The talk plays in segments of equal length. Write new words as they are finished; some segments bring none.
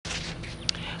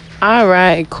All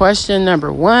right, question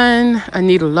number 1.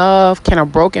 Anita Love, can a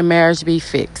broken marriage be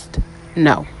fixed?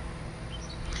 No.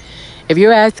 If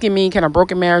you're asking me, can a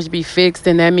broken marriage be fixed,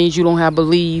 then that means you don't have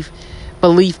belief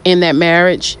in that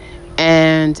marriage,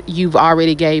 and you've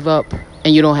already gave up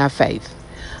and you don't have faith.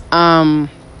 A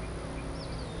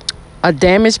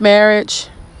damaged marriage,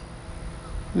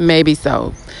 maybe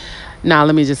so. Now,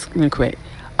 let me quit.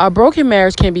 A broken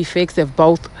marriage can be fixed if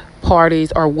both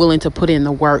parties are willing to put in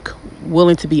the work,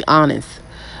 willing to be honest,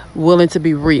 willing to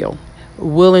be real,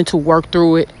 willing to work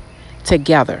through it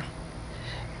together.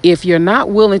 If you're not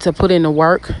willing to put in the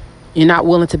work, you're not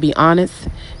willing to be honest,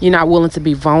 you're not willing to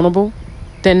be vulnerable,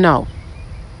 then no.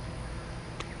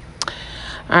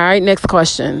 All right, next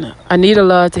question. Anita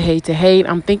Love, to hate.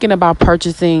 I'm thinking about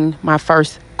purchasing my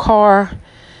first car.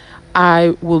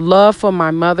 I would love for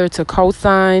my mother to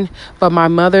co-sign, but my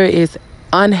mother is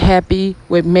unhappy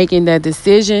with making that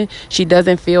decision. She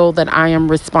doesn't feel that I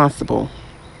am responsible.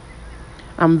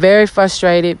 I'm very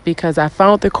frustrated because I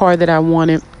found the car that I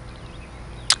wanted,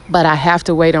 but I have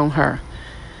to wait on her.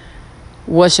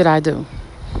 What should I do?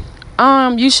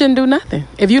 You shouldn't do nothing.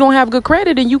 If you don't have good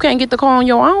credit and you can't get the car on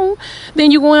your own,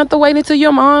 then you're going to have to wait until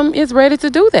your mom is ready to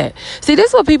do that. See, this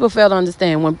is what people fail to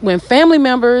understand. When family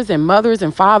members and mothers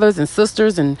and fathers and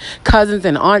sisters and cousins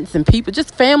and aunts and people,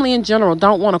 just family in general,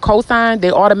 don't want to co-sign,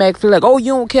 they automatically feel like, oh,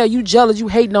 you don't care, you jealous, you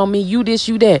hating on me, you this,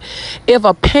 you that. If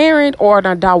a parent or an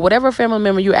adult, whatever family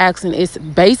member you're asking, is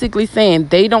basically saying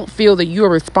they don't feel that you're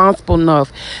responsible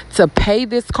enough to pay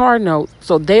this car note,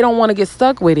 so they don't want to get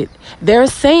stuck with it, they're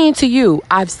saying to you,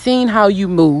 I've seen how you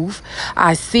move.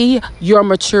 I see your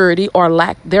maturity or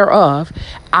lack thereof.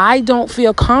 I don't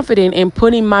feel confident in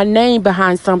putting my name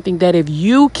behind something that if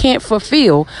you can't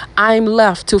fulfill, I'm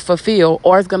left to fulfill,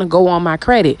 or it's going to go on my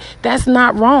credit. That's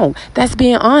not wrong. That's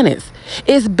being honest.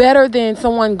 It's better than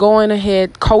someone going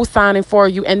ahead, co-signing for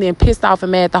you, and then pissed off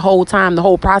and mad the whole time, the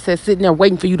whole process, sitting there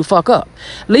waiting for you to fuck up.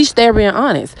 At least they're being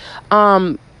honest.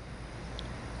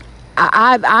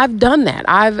 I've done that.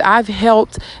 I've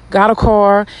helped, got a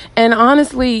car, and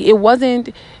honestly, it wasn't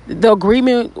the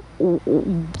agreement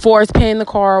for us paying the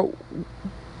car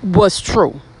was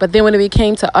true. But then when it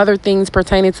came to other things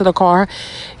pertaining to the car,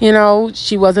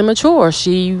 she wasn't mature.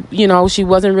 She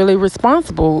wasn't really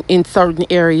responsible in certain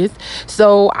areas.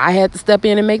 So I had to step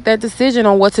in and make that decision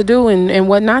on what to do and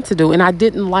what not to do. And I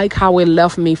didn't like how it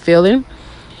left me feeling.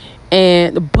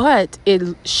 But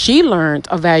she learned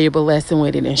a valuable lesson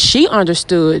with it, and she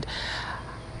understood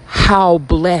how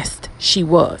blessed she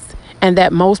was, and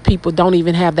that most people don't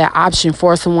even have that option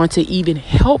for someone to even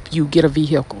help you get a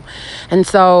vehicle. And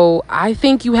so I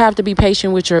think you have to be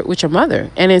patient with your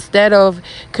mother, and instead of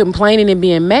complaining and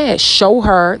being mad, show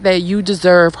her that you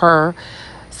deserve her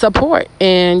support,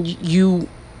 and you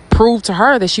prove to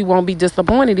her that she won't be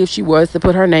disappointed if she was to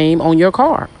put her name on your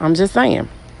car. I'm just saying.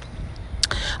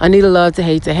 Anita Love, to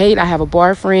hate. I have a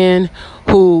boyfriend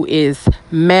who is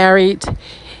married.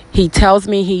 He tells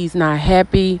me he's not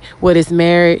happy with his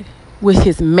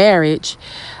marriage.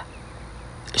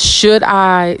 Should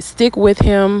I stick with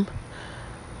him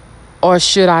or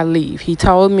should I leave? He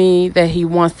told me that he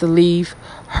wants to leave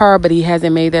her, but he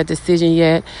hasn't made that decision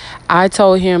yet. I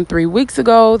told him 3 weeks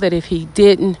ago that if he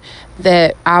didn't,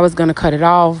 that I was going to cut it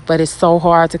off, but it's so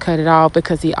hard to cut it off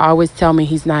because he always tell me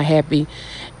he's not happy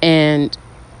and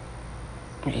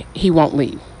he won't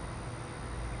leave.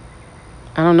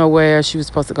 I don't know where she was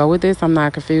supposed to go with this. I'm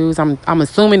not confused. I'm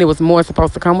assuming it was more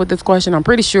supposed to come with this question. I'm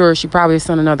pretty sure she probably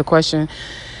sent another question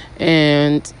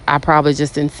and I probably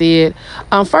just didn't see it.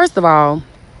 First of all,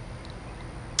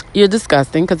 you're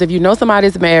disgusting, because if you know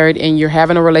somebody's married and you're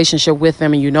having a relationship with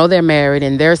them and you know they're married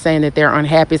and they're saying that they're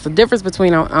unhappy, it's the difference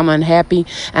between I'm unhappy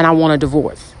and I want a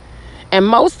divorce. And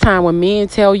most time when men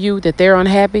tell you that they're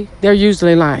unhappy, they're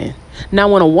usually lying.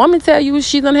 Now, when a woman tell you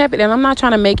she's unhappy, and I'm not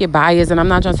trying to make it biased, and I'm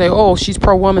not trying to say, oh, she's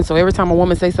pro-woman, so every time a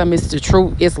woman says something, it's the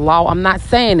truth, it's law. I'm not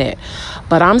saying that.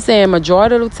 But I'm saying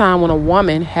majority of the time when a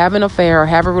woman have an affair or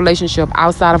have a relationship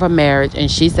outside of her marriage and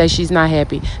she says she's not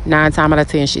happy, 9 times out of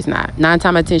 10, she's not. 9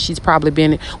 times out of 10, she's probably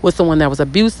been with someone that was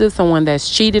abusive, someone that's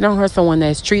cheated on her, someone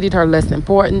that's treated her less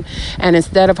important. And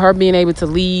instead of her being able to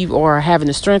leave or having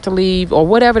the strength to leave or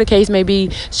whatever the case may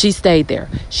be, she stayed there.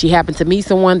 She happened to meet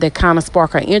someone that kind of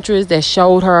sparked her interest, that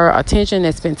showed her attention,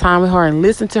 that spent time with her and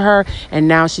listened to her, and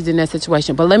now she's in that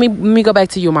situation. But let me go back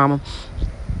to you, mama.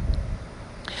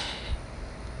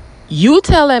 You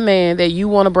tell that man that you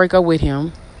want to break up with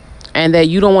him and that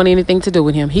you don't want anything to do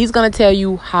with him. He's going to tell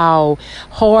you how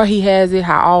hard he has it,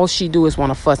 how all she do is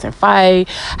want to fuss and fight,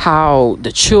 how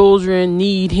the children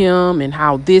need him, and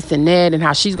how this and that, and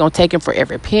how she's going to take him for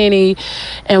every penny.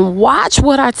 And watch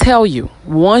what I tell you.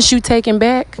 Once you take him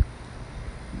back,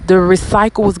 the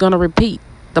recycle is going to repeat.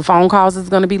 The phone calls is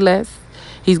going to be less.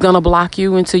 He's going to block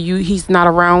you until he's not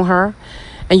around her.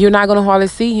 And you're not going to hardly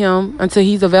see him until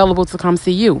he's available to come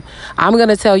see you. I'm going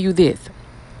to tell you this.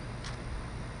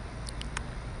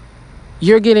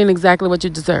 You're getting exactly what you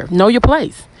deserve. Know your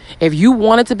place. If you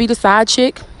wanted to be the side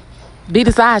chick, be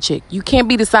the side chick. You can't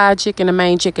be the side chick and the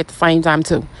main chick at the same time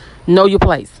too. Know your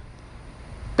place.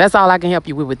 That's all I can help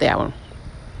you with that one.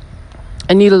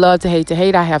 I need a love to hate.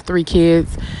 I have 3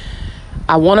 kids.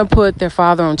 I want to put their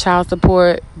father on child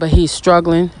support, but he's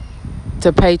struggling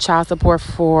to pay child support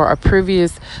for a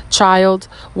previous child.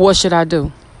 What should I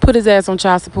do? Put his ass on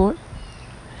child support.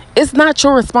 It's not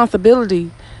your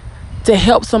responsibility to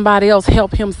help somebody else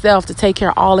help himself to take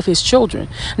care of all of his children.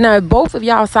 Now, if both of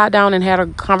y'all sat down and had a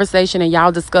conversation and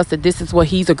y'all discussed that this is what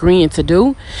he's agreeing to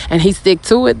do and he stick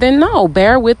to it, then no,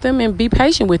 bear with him and be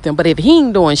patient with him. But if he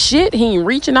ain't doing shit, he ain't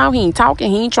reaching out, he ain't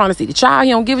talking, he ain't trying to see the child, he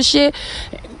don't give a shit,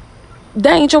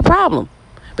 that ain't your problem.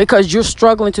 Because you're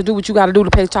struggling to do what you got to do to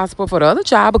pay child support for the other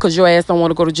child because your ass don't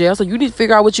want to go to jail. So you need to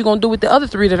figure out what you're going to do with the other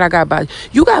 3 that I got by you.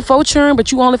 You got 4 children,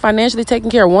 but you only financially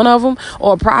taking care of one of them,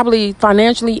 or probably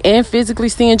financially and physically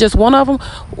seeing just one of them.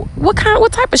 What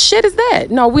type of shit is that?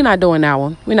 No, we're not doing that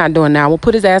one. We're not doing that one.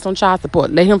 Put his ass on child support.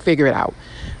 Let him figure it out.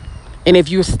 And if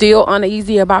you're still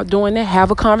uneasy about doing that,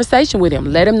 have a conversation with him.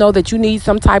 Let him know that you need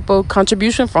some type of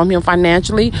contribution from him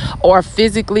financially or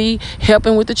physically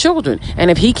helping with the children. And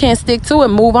if he can't stick to it,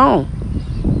 move on.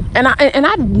 And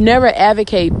I never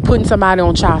advocate putting somebody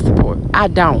on child support. I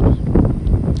don't.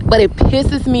 But it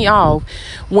pisses me off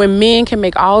when men can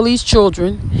make all these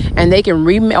children and they can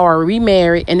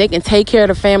remarry and they can take care of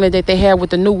the family that they have with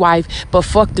the new wife, but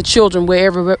fuck the children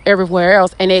everywhere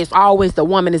else. And it's always the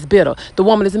woman is bitter. The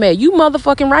woman is mad. You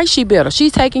motherfucking right, she bitter.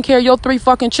 She's taking care of your 3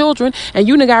 fucking children and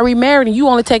you done got remarried and you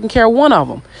only taking care of one of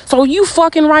them. So you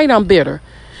fucking right, I'm bitter.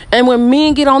 And when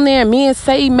men get on there and men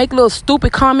make little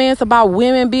stupid comments about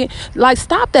women being like,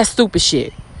 stop that stupid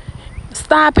shit.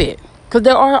 Stop it. Because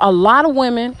there are a lot of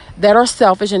women that are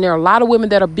selfish and there are a lot of women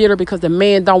that are bitter because the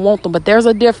man don't want them. But there's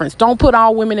a difference. Don't put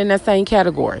all women in that same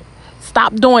category.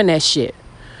 Stop doing that shit.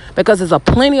 Because there's a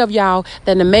plenty of y'all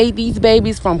that have made these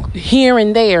babies from here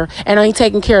and there and ain't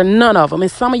taking care of none of them.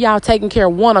 And some of y'all taking care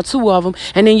of 1 or 2 of them.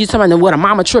 And then you tell me, what, a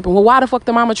mama tripping? Well, why the fuck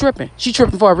the mama tripping? She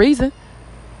tripping for a reason.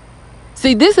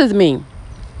 See, this is me.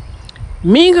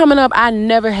 Me coming up, I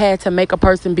never had to make a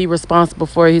person be responsible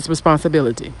for his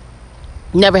responsibility.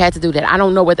 Never had to do that. I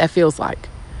don't know what that feels like.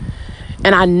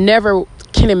 And I never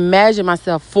can imagine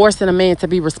myself forcing a man to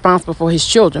be responsible for his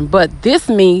children. But this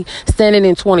me standing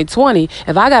in 2020,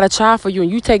 if I got a child for you and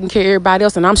you taking care of everybody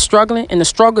else and I'm struggling and the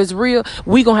struggle is real,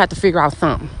 we going to have to figure out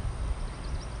something.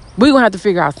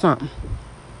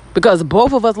 Because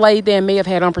both of us laid there and may have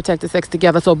had unprotected sex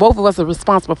together. So both of us are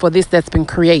responsible for this that's been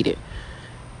created.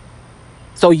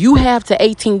 So you have to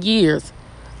 18 years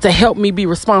to help me be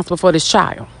responsible for this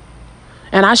child.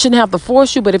 And I shouldn't have to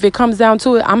force you, but if it comes down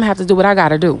to it, I'm going to have to do what I got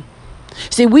to do.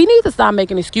 See, we need to stop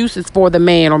making excuses for the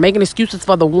man or making excuses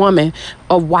for the woman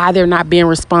of why they're not being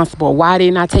responsible, why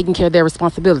they're not taking care of their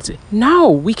responsibility. No,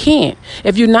 we can't.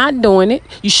 If you're not doing it,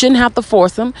 you shouldn't have to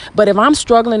force them. But if I'm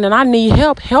struggling and I need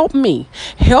help, help me.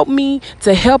 Help me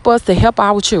to help us to help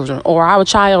our children or our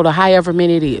child or however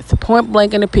many it is. Point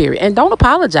blank in the period. And don't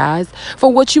apologize for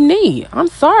what you need. I'm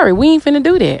sorry. We ain't finna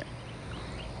do that.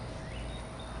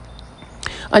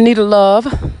 Anita Love,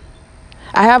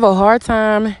 I have a hard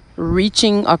time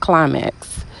reaching a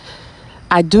climax.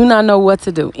 I do not know what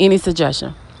to do. Any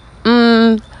suggestion?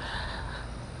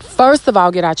 First of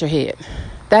all, get out your head.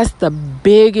 That's the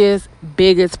biggest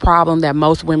problem that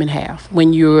most women have.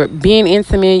 When you're being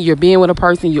intimate, you're being with a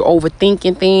person, you're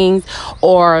overthinking things,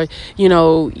 or,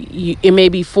 it may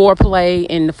be foreplay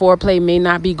and the foreplay may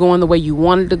not be going the way you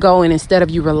wanted to go. And instead of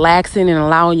you relaxing and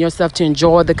allowing yourself to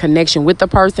enjoy the connection with the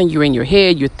person, you're in your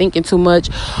head, you're thinking too much,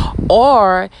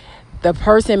 or the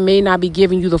person may not be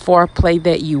giving you the foreplay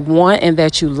that you want and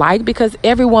that you like, because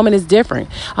every woman is different.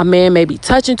 A man may be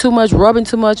touching too much, rubbing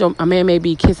too much, or a man may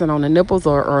be kissing on the nipples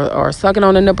or sucking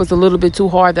on the nipples a little bit too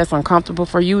hard. That's uncomfortable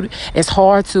for you. It's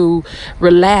hard to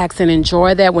relax and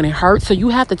enjoy that when it hurts. So you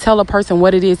have to tell a person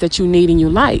what it is that you need and you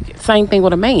like. Same thing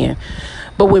with a man.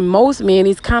 But with most men,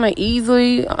 it's kind of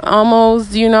easily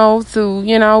almost,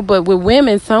 but with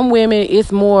women, some women,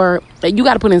 it's more, you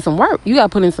got to put in some work. You got to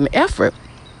put in some effort.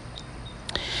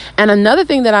 And another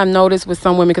thing that I've noticed with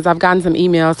some women, because I've gotten some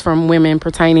emails from women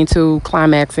pertaining to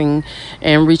climaxing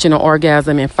and reaching an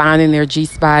orgasm and finding their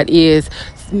G-spot, is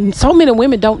so many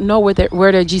women don't know where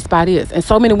their G-spot is. And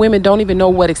so many women don't even know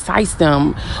what excites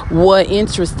them, what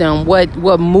interests them, what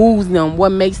moves them, what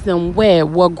makes them wet,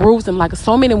 what grooves them. Like,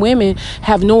 so many women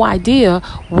have no idea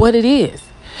what it is.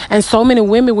 And so many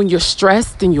women, when you're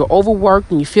stressed and you're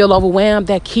overworked and you feel overwhelmed,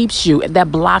 that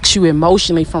blocks you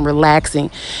emotionally from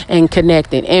relaxing and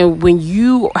connecting. And when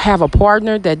you have a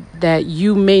partner that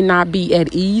you may not be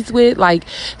at ease with, like,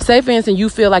 say for instance, you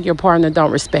feel like your partner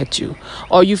don't respect you,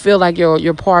 or you feel like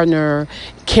your partner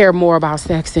care more about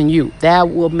sex than you, that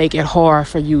will make it hard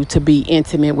for you to be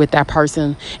intimate with that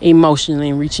person emotionally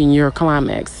and reaching your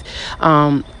climax.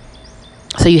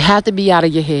 So you have to be out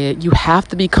of your head. You have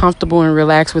to be comfortable and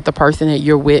relaxed with the person that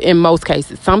you're with. In most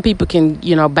cases, some people can,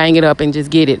 bang it up and just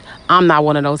get it. I'm not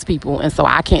one of those people, and so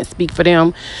I can't speak for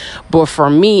them. But for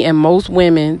me and most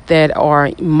women that are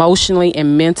emotionally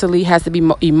and mentally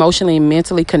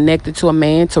connected to a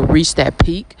man to reach that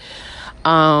peak,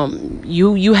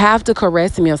 you have to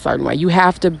caress me a certain way. There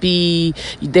has to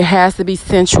be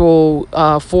sensual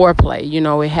foreplay.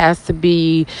 It has to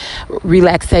be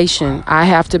relaxation. I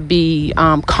have to be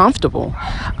comfortable.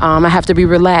 I have to be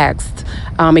relaxed.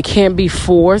 It can't be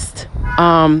forced.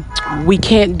 We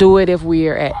can't do it if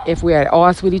we're at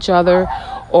odds with each other,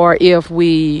 or if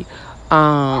we've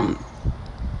been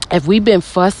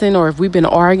fussing, or if we've been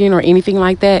arguing or anything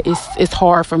like that. It's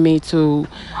hard for me to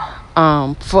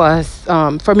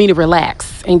for me to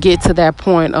relax and get to that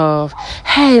point of,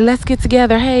 hey, let's get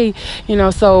together. Hey,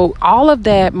 so all of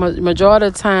that, majority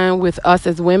of the time with us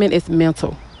as women, it's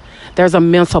mental. There's a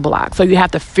mental block. So you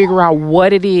have to figure out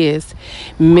what it is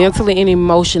mentally and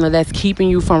emotionally that's keeping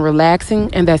you from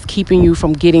relaxing, and that's keeping you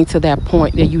from getting to that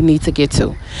point that you need to get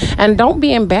to. And don't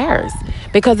be embarrassed,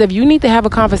 because if you need to have a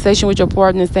conversation with your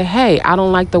partner and say, hey, I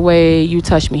don't like the way you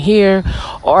touch me here.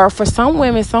 Or for some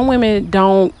women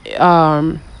don't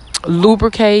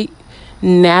lubricate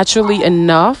naturally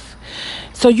enough.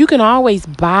 So you can always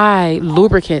buy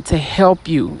lubricant to help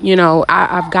you.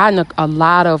 I've gotten a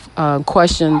lot of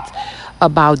questions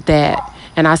about that,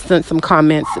 and I sent some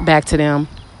comments back to them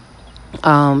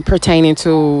pertaining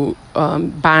to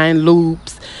buying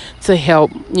lubes to help,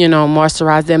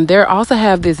 moisturize them. They also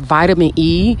have this vitamin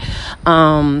E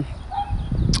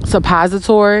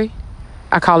suppository.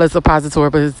 I call it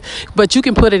suppository, but you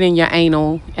can put it in your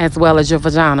anal as well as your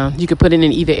vagina. You can put it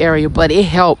in either area, but it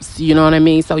helps, you know what I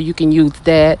mean? So you can use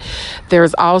that.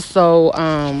 There's also,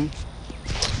 I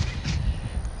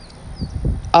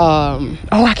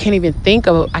can't even think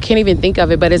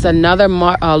of it, but it's another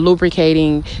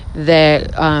lubricating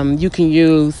that you can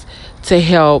use to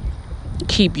help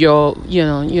keep your,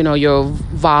 your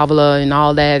vulva and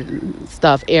all that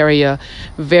stuff area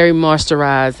very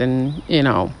moisturized, and,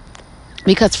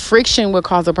 because friction will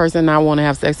cause a person not want to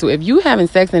have sex. So if you having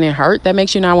sex and it hurt, that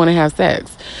makes you not want to have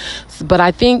sex. But I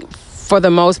think for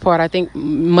the most part,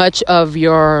 much of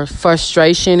your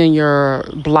frustration and your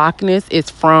blockness is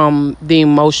from the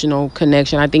emotional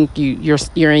connection. I think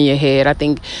you're in your head. I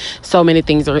think so many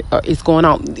things is going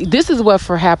on. This is what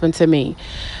happened to me.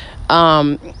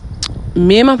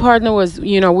 Me and my partner was,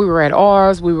 we were at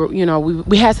ours. We were,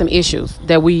 we had some issues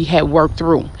that we had worked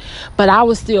through, but I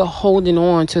was still holding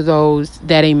on to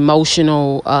that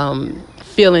emotional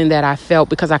feeling that I felt,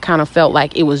 because I kind of felt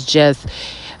like it was just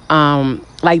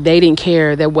like they didn't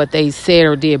care that what they said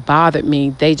or did bothered me.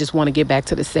 They just want to get back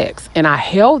to the sex, and I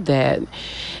held that.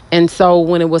 And so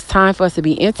when it was time for us to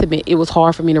be intimate, it was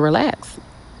hard for me to relax.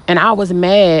 And I was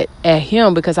mad at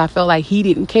him because I felt like he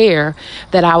didn't care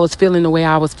that I was feeling the way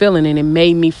I was feeling. And it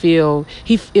made me feel,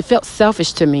 it felt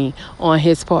selfish to me on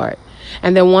his part.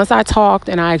 And then once I talked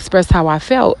and I expressed how I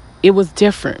felt, it was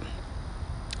different.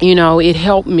 It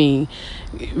helped me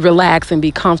relax and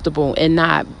be comfortable and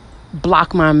not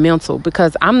block my mental,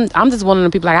 because I'm just one of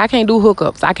the people, like, I can't do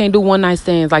hookups. I can't do one night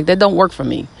stands. Like, that don't work for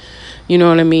me. You know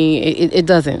what I mean? It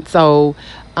doesn't. So,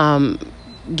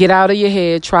 get out of your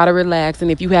head, try to relax. And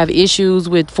if you have issues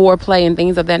with foreplay and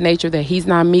things of that nature that he's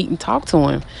not meeting, talk to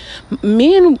him.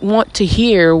 Men want to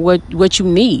hear what you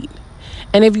need.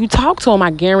 And if you talk to him,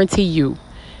 I guarantee you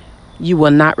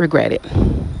will not regret it.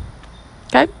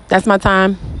 Okay? That's my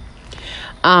time.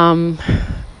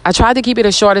 I tried to keep it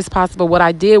as short as possible. What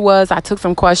I did was I took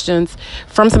some questions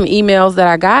from some emails that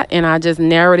I got, and I just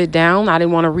narrowed it down. I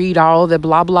didn't want to read all the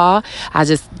blah, blah. I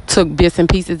just took bits and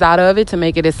pieces out of it to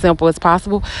make it as simple as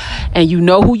possible. And you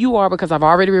know who you are, because I've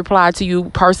already replied to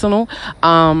you personal.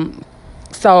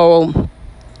 So,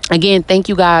 again, thank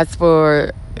you guys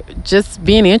for just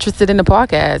being interested in the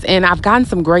podcast. And I've gotten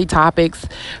some great topics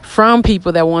from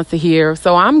people that wants to hear.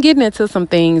 So I'm getting into some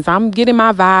things. I'm getting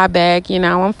my vibe back.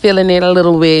 I'm feeling it a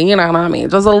little bit. You know what I mean?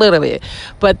 Just a little bit.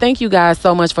 But thank you guys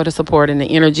so much for the support and the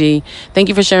energy. Thank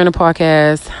you for sharing the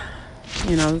podcast.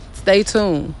 Stay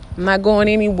tuned. I'm not going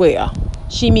anywhere.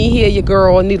 She, me, here, your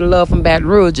girl, Need a Love from Baton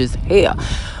Rouge is here.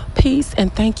 Peace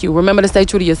and thank you. Remember to stay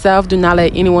true to yourself. Do not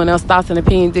let anyone else's thoughts and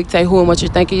opinions dictate who and what you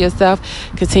think of yourself.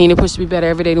 Continue to push to be better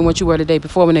every day than what you were the day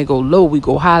before. When they go low, we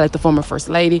go high like the former first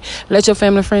lady. Let your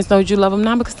family and friends know you love them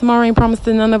now, because tomorrow ain't promised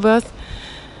to none of us.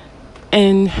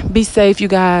 And be safe, you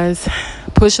guys.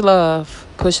 Push love.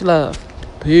 Push love.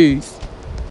 Peace.